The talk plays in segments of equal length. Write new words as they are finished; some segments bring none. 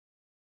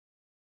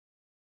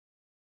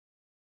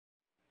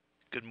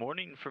Good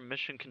morning from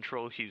Mission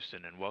Control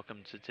Houston, and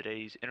welcome to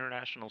today's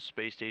International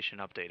Space Station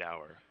Update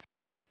Hour.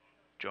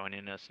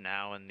 Joining us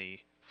now in the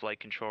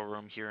flight control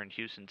room here in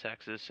Houston,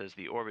 Texas, as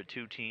the Orbit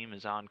 2 team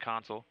is on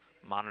console,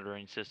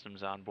 monitoring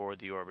systems on board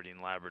the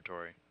orbiting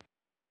laboratory.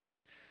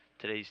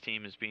 Today's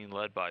team is being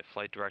led by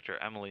Flight Director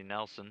Emily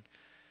Nelson,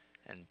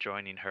 and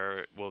joining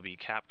her will be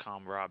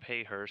Capcom Rob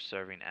Hayhurst,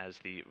 serving as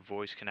the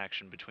voice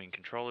connection between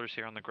controllers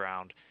here on the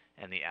ground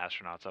and the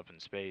astronauts up in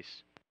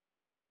space.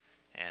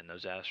 And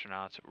those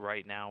astronauts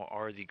right now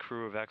are the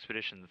crew of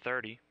Expedition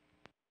 30,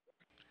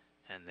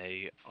 and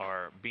they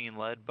are being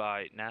led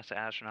by NASA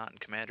astronaut and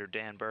Commander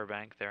Dan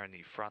Burbank there in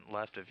the front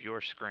left of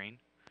your screen.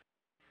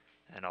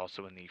 And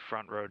also in the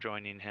front row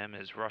joining him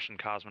is Russian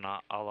cosmonaut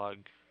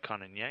Oleg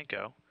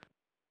Kononenko.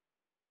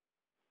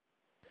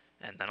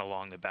 And then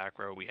along the back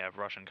row we have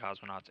Russian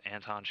cosmonauts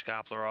Anton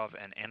Shkaplerov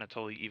and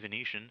Anatoly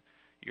Ivanishin,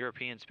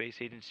 European Space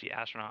Agency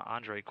astronaut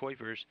Andrei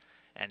Kuipers,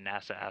 and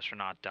NASA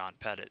astronaut Don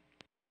Pettit.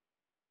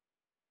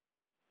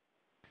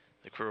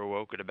 The crew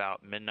awoke at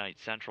about midnight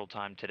Central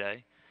Time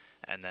today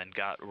and then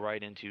got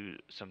right into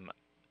some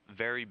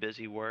very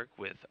busy work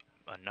with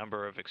a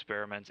number of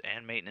experiments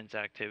and maintenance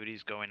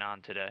activities going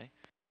on today.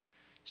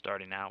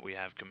 Starting out, we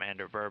have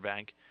Commander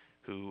Burbank,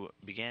 who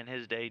began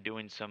his day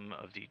doing some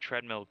of the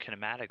treadmill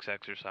kinematics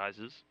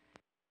exercises.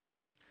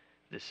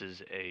 This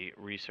is a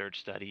research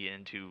study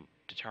into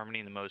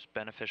determining the most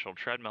beneficial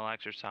treadmill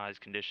exercise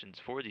conditions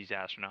for these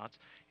astronauts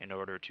in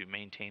order to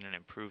maintain and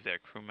improve their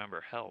crew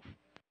member health.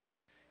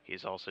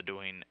 He's also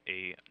doing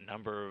a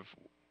number of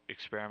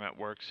experiment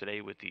works today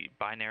with the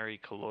binary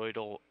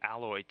colloidal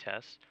alloy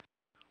test,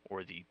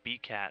 or the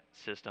BCAT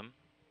system,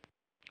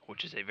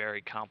 which is a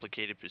very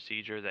complicated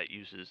procedure that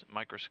uses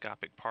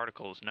microscopic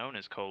particles known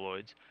as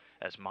colloids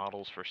as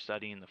models for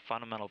studying the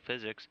fundamental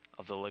physics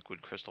of the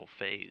liquid crystal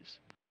phase.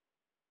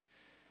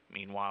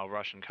 Meanwhile,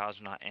 Russian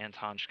cosmonaut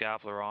Anton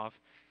Shkaplerov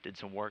did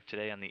some work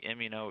today on the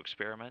immuno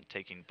experiment,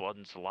 taking blood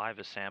and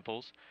saliva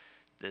samples.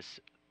 This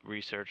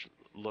research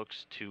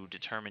looks to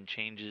determine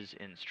changes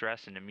in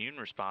stress and immune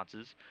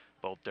responses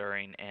both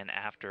during and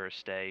after a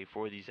stay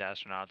for these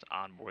astronauts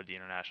on board the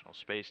International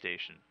Space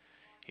Station.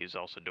 He's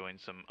also doing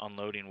some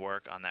unloading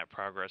work on that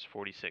Progress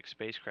 46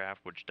 spacecraft,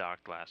 which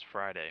docked last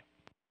Friday.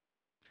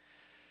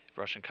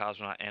 Russian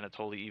cosmonaut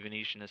Anatoly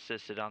Ivanishin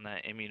assisted on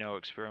that immuno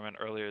experiment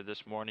earlier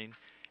this morning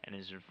and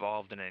is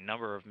involved in a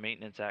number of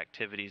maintenance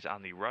activities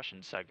on the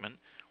Russian segment,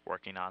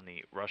 working on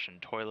the Russian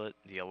toilet,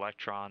 the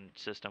electron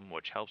system,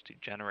 which helps to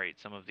generate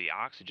some of the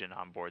oxygen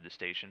on board the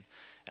station,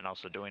 and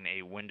also doing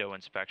a window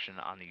inspection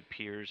on the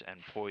piers and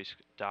poise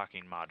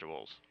docking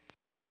modules.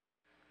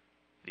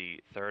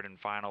 The third and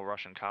final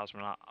Russian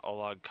cosmonaut,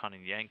 Oleg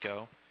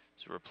Kononenko,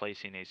 is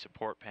replacing a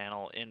support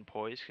panel in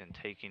poise and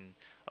taking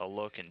a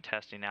look and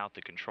testing out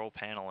the control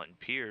panel and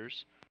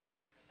piers.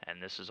 And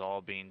this is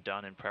all being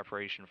done in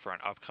preparation for an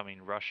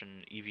upcoming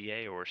Russian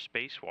EVA, or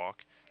spacewalk,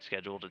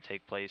 scheduled to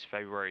take place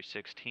February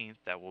 16th.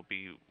 That will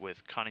be with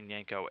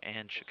Kononenko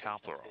and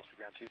Shkaplerov.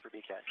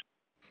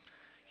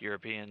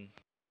 European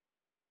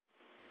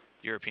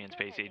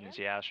Space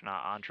Agency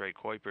astronaut Andrei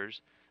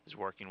Kuipers is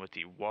working with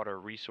the water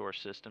resource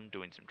system,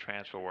 doing some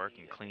transfer work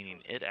and cleaning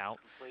it out,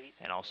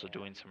 and also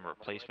doing some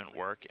replacement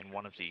work in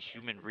one of the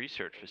human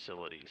research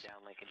facilities,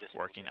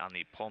 working on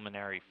the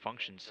pulmonary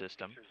function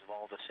system.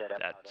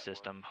 That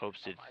system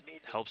helps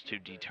to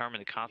determine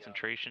the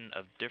concentration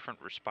of different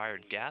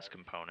respired gas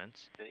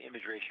components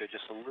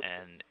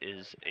and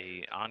is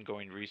an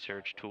ongoing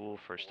research tool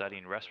for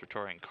studying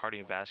respiratory and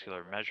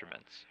cardiovascular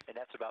measurements.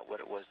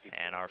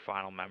 And our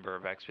final member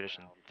of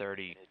Expedition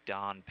 30,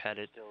 Don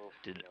Pettit,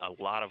 did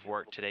a lot of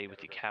work today with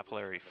the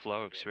capillary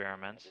flow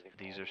experiments.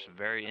 These are some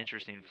very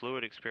interesting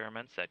fluid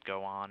experiments that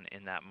go on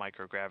in that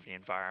microgravity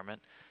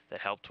environment that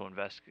help to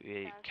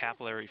investigate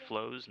capillary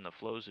flows and the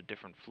flows of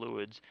different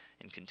fluids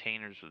in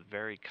containers with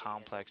very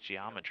complex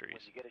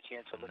geometries.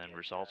 And then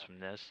results from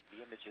this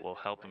will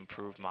help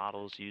improve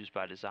models used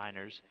by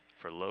designers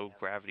for low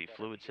gravity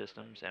fluid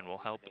systems and will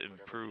help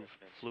improve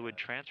fluid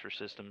transfer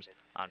systems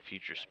on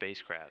future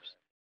spacecrafts.